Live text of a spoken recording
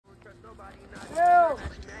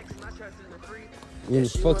In the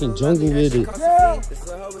fucking jungle with it. Yeah.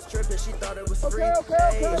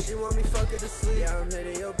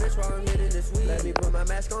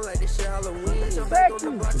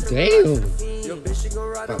 Damn.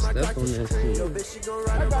 I stepped on that shit.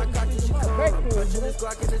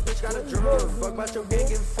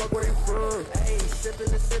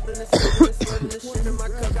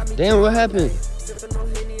 Damn, what happened?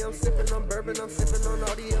 I'm sipping on bourbon, I'm sipping on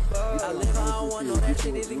all the above. I live how I want, no that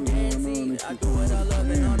shit isn't guaranteed. I do what I love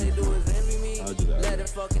and all they do is envy me. Let it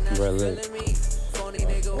fucking not feeling me. Phony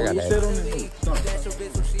nigga, I got that.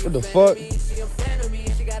 What the fuck? She a fan of me,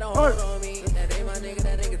 she got a hold on me. That ain't my nigga,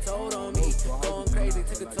 that nigga told on me. Going crazy,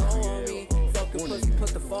 took a toll on me. Fucking pussy, put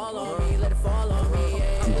the fall on me, let it fall on me.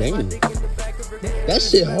 Yeah. Damn. That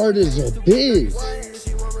shit hard as a bitch.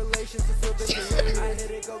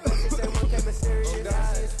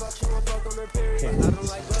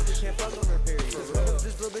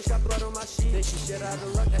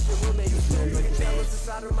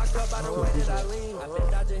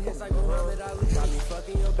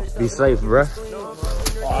 Be safe, bruh.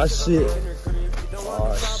 Oh shit.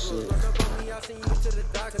 Oh shit.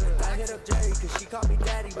 She called me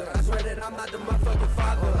daddy, but I swear that I'm not the motherfucking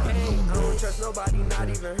father. I don't trust nobody, not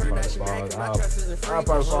even her. That she making my trust isn't free. I'll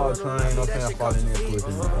probably fall trying, no saying fall in there quick.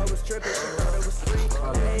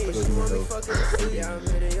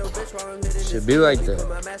 Should be like that.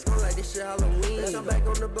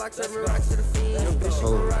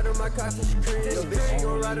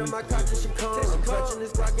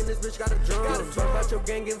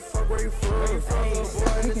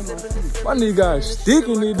 My nigga got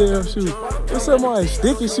sticky in these damn shoes. What's up, my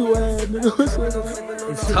sticky shoe ass nigga? What's up?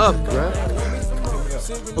 It's tough, bro.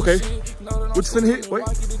 Okay. What you finna hit? Wait.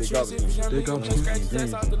 They got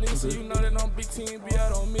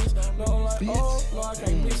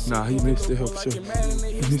Nah, he missed the help, sure. He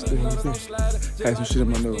missed the help. Had some shit in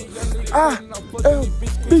my nose. Ah!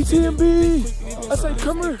 Bigtnb! I say,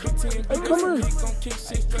 come here. Hey, come here.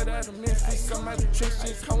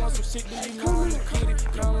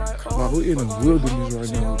 Man, we in the wilderness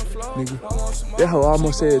right now, nigga. That hoe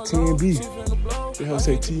almost said TNB. That hoe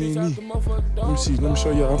say TNE. Let me see. Let me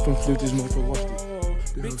show y'all. I'm finna flip this motherfucker. Watch this.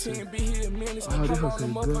 Bigtnb here, man. It's all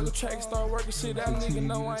motherfucking track start working shit out. Nigga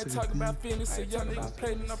know I ain't talking about feelings. Say young niggas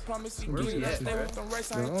playing and I promise you get it. Stay with them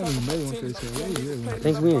race. I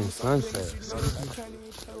think we in Sunset.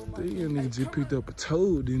 These niggas just picked up a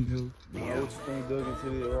toad, didn't they? What you think dug into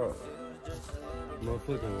the rock?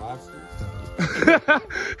 Motherfucking lobsters.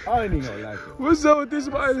 I ain't even gonna like it. What's up with this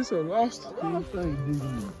body? It's a lobster. I ain't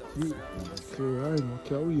gonna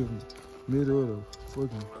care. We in the middle of the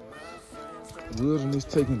fucking wilderness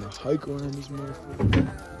taking a hike around this motherfucker.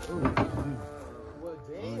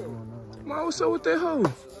 Man, what's up with that hoe?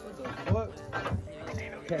 What?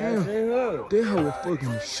 Damn. That hoe was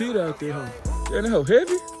fucking shit out there, hoe. Damn, that hoe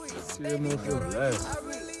heavy? Yeah, that motherfucker.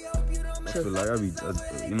 I feel like I be,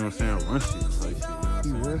 you know what I'm saying, run shit. Like shit.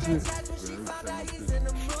 You run shit?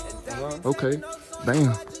 Okay.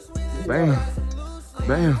 Bam. Bam.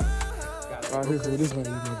 Bam. All right, here's what this one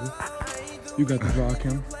you gonna do. You got the vlog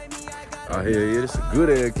camera. Oh, hell yeah, this a good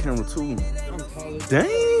ass camera too.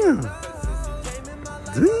 Damn.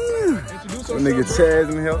 Damn. That nigga Chaz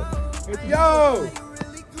in the help. Yo!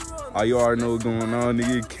 Oh, you already know what's going on,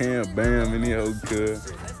 nigga. Cambam in here, okay.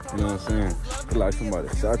 You know what I'm saying? Feel like somebody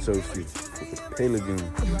shot your shit with a pelican.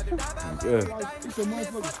 Yeah.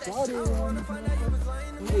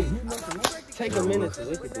 Take a minute to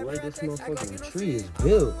look at the way this motherfucking tree is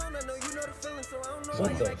built.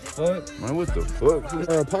 What the fuck? Man, what the fuck?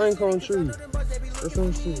 A pine cone tree. That's what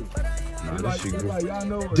I'm saying. Nah, this shit good. Y'all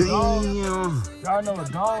know a Damn. Y'all know a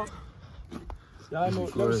dog? Y'all know,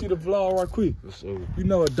 let me see the vlog right quick. You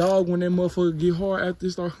know a dog when that motherfucker get hard after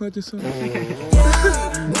they start hunting something? Yeah,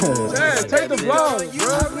 take the vlog,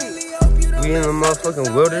 bro. We in the motherfucking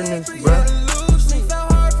wilderness, bro.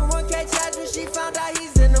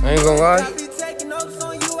 I ain't gonna lie.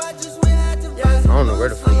 I don't know where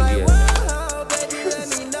the fuck we at.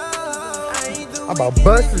 How about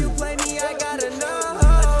buses?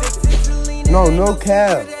 No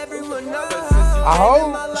cab. I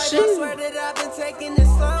hope. Shit.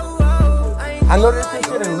 I know this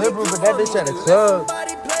shit in Liberal, but that bitch at a club.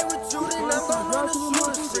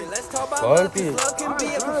 Fuck it.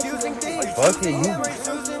 Fuck it.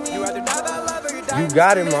 You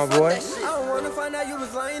got it, my boy.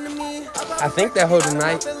 I think that whole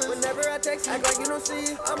night. Act like you don't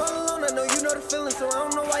see. I'm all alone, I know you know the feeling, so I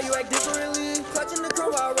don't know why you act differently. Clutching the crow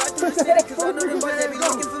while I ride through the city, cause I know them boys, they be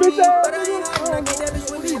looking for me. But I ain't hiding, I get that bitch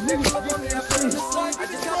with me. If they pull up on me, I feel the slide. I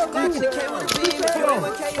just got the Glock and it came with a beam. If you ain't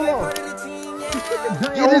with K, you ain't part of the team,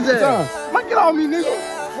 yeah. Get his ass. Get on me, nigga.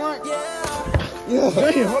 Frank. Yeah.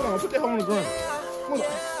 Damn, hold on. Put that hoe on the ground. Hold on.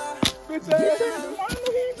 Bitch ass. Why the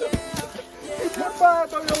he just... Come by,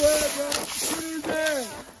 throw your ass,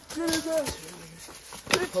 bro. Get his ass.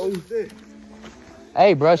 Hold that.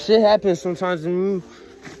 Hey, bro, shit happens sometimes in you.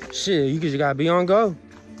 Shit, you just gotta be on go.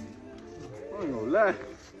 I ain't gonna lie.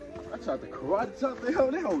 I tried to karate chop that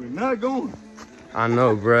hoe. That hoe was not going. I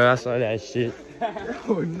know, bro. I saw that shit. That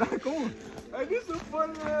hoe was not going. Hey, this is a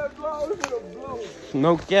funny ass blow. This is a blow.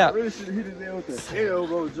 No cap. I really should have hit his head with the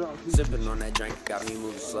elbow jump. Sipping on that drink got me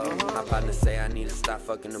moving slow. My partner say I need to stop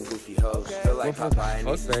fucking them goofy hoes. Feel like Popeye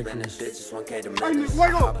needs to spend that shit just 1K to minutes.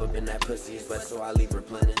 Pop up in that pussy, sweat so I leave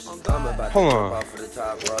replenished. I'm about to jump off of the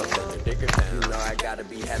top rope. You know I gotta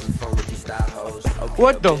be having fun with these style hoes. Okay,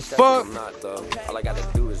 What the fuck? I'm not though. All I gotta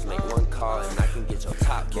do is make one call and I can get your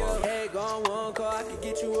top killed.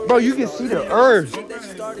 Bro, you can see the earth.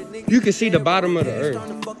 You can see the bottom of the earth.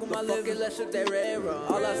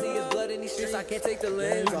 All I see is blood in these streets, I can't take the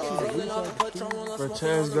lens off. Bro,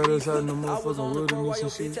 Chaz got us out in the motherfucking wilderness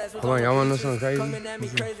and shit. Come on, y'all wanna know something crazy? Coming at me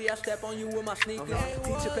crazy, I step on you with my sneakers.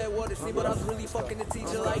 Teacher pet water, see, but I was really fucking the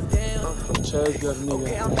teacher like damn. Chaz got a nigga.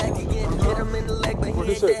 Okay, I'm back again. Hit him in the leg, but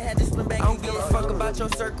he ain't dead. Had to spin back again. I don't give a fuck about your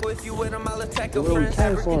circle. If you with him, I'll attack your friends.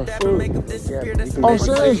 African dapper, make them disappear. That's I'm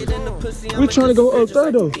saying, we trying to go up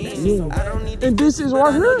there though. Yeah. And this is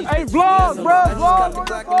right here. Hey, vlog, bro, vlog on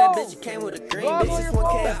your phone. Vlog on your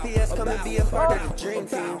phone. Come and be a part of the dream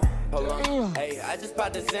team. Damn. Hey, I just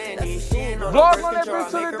bought the Zandy. She ain't on Vlog the on that control.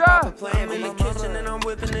 bitch till Make it her die. pop a plan in the kitchen and I'm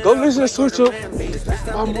whipping it. Go listen to Switch Up. My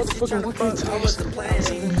motherfucking wicked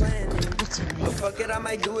But fuck it, I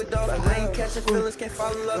might do it though. I ain't catching feelings, can't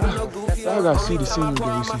fall in love with no goofy. I gotta see the scene that we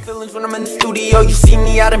My see. feelings when I'm in the studio. You see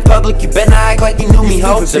me out in public, you better act like you knew me,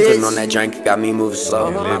 ho. Sipping on that drink, got me moving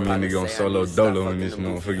slow. Yeah, let me nigga on solo dolo in this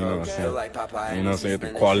motherfucker, you know what I'm saying? You know what I'm saying? If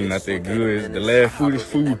the quality not that good, the last food is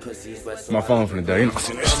food. My phone from the day, you know what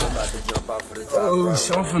I'm saying? Oh,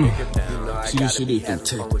 so funny. See this shit, they can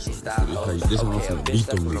take. This is how I'm finna beat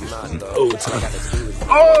them niggas. Oh, time.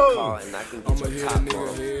 Oh! I'ma hit a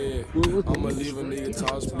nigga head. I'ma leave a nigga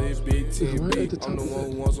top split, Bigtnb. I'm the one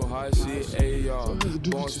who wants some hot shit. Ayy, y'all.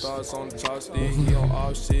 Born stars on the top stick. He on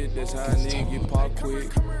off shit. That's how a nigga get pop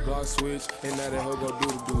quick. Block switch. And now that hoe gon' do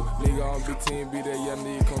the do. Nigga on Bigtnb, that young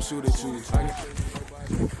nigga come shoot at you.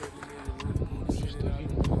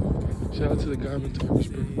 Shout out to the Cambam Tigers,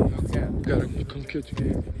 bro. Gotta come catch a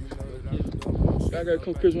game. I gotta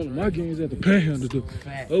come catch one of my games at the Panhandle, though.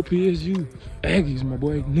 OPSU, Aggies, my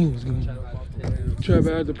boy. Knew it was going to trap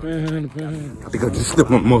out the Panhandle. I think I just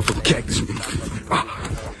slipped on motherfucking cactus.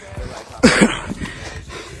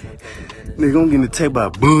 Nigga, I'm getting attacked by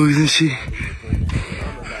bugs and shit.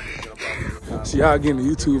 See, y'all getting the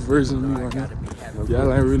YouTube version of me right now.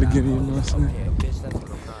 Y'all ain't really getting it, you know what I'm saying?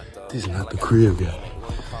 This is not the crib, y'all.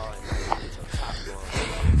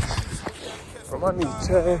 From my nigga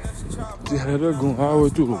Chad, just had her going all the way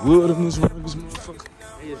through the wilderness around this motherfucker.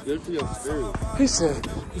 Hey, it's good for your spirit. He said,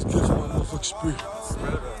 it's good for my motherfucking spirit.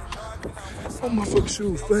 My motherfucking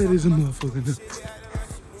shoes flat as a motherfucker now.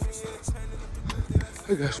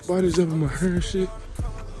 I got spiders up in my hair and shit.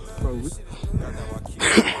 Bro,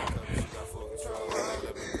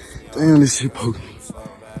 damn, this shit poking.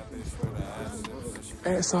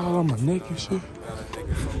 ass all on my neck and shit.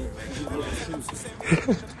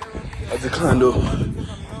 I just climbed up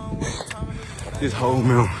this whole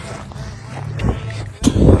mountain.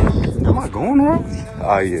 Am I going wrong?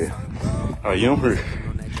 Oh, yeah. Oh, yeah, I'm hurt.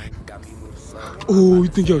 Oh, you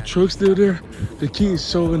think your truck's still there? The kid's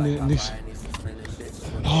showing that and this.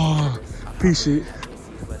 Oh, piece it.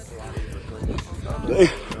 Damn.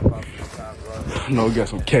 I know I got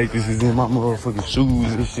some cactuses in my motherfucking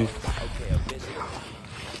shoes and shit.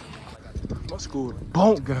 My school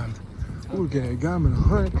bonk got me. We got me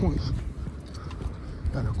 100 points.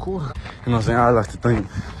 And a quarter. You know what I'm saying? I like to think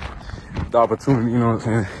the opportunity, you know what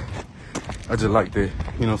I'm saying? I just like that.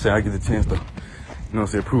 You know what I'm saying? I get the chance to, you know what I'm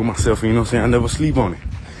saying, prove myself. And, you know what I'm saying? I never sleep on it.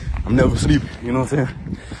 I'm never sleeping. You know what I'm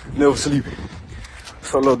saying? Never sleeping.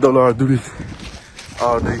 Solo dolo, I do this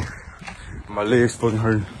all day. My legs fucking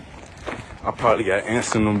hurt. I probably got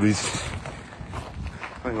ants in them bitches.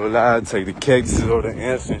 I ain't gonna lie, I'd take the cactuses or the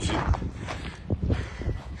ants and shit.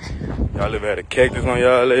 Y'all ever had a cactus on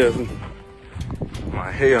y'all legs?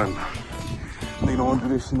 My hell no. Nigga don't want to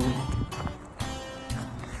do this shit no more.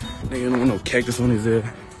 Nigga don't want no cactus on his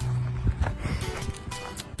head.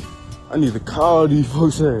 I need to call these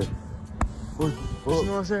folks here. What the fuck? You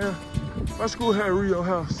know what I'm saying? My school had a Rio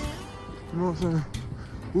house. You know what I'm saying?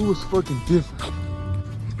 We was fucking different.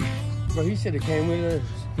 Bro, he should have came with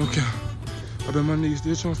us. Okay. I bet my niggas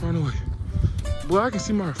still trying to find a way. Boy, I can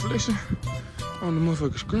see my reflection on the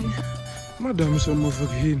motherfucking screen. My dumb is so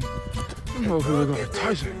motherfucking hidden. Them motherfuckers got a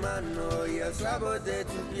Tyson.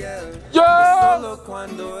 Yo!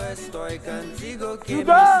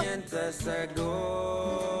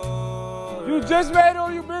 You just made it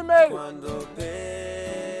or you been made it?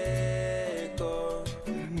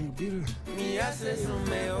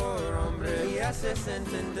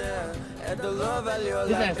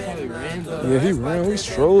 Yeah, he ran. We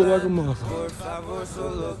strolled like a motherfucker.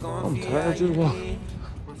 I'm tired just walking.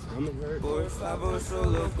 Look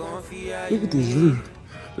at this view.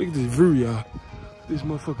 Look at this view, y'all. This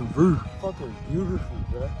motherfucking view. Fucking beautiful,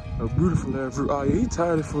 bro. A beautiful ass view. Oh, yeah, he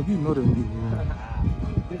tired as fuck. You know that nigga, man.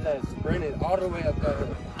 His ass sprinted all the way up that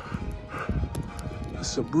hill.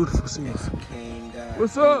 It's a beautiful scene.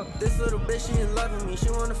 What's up? This little bitch, she in love with me. She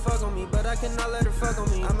wanna fuck on me, but I cannot let her fuck on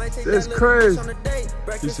me. I might take That's that crazy. bitch on a date.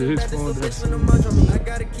 He said his phone does. I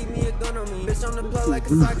gotta keep me a gun on me. Bitch on the plug like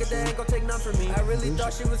a soccer, that ain't gon' take none from me. I really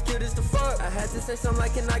thought she was cute as the fuck. I had to say something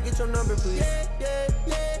like, can I get your number, please? Yeah.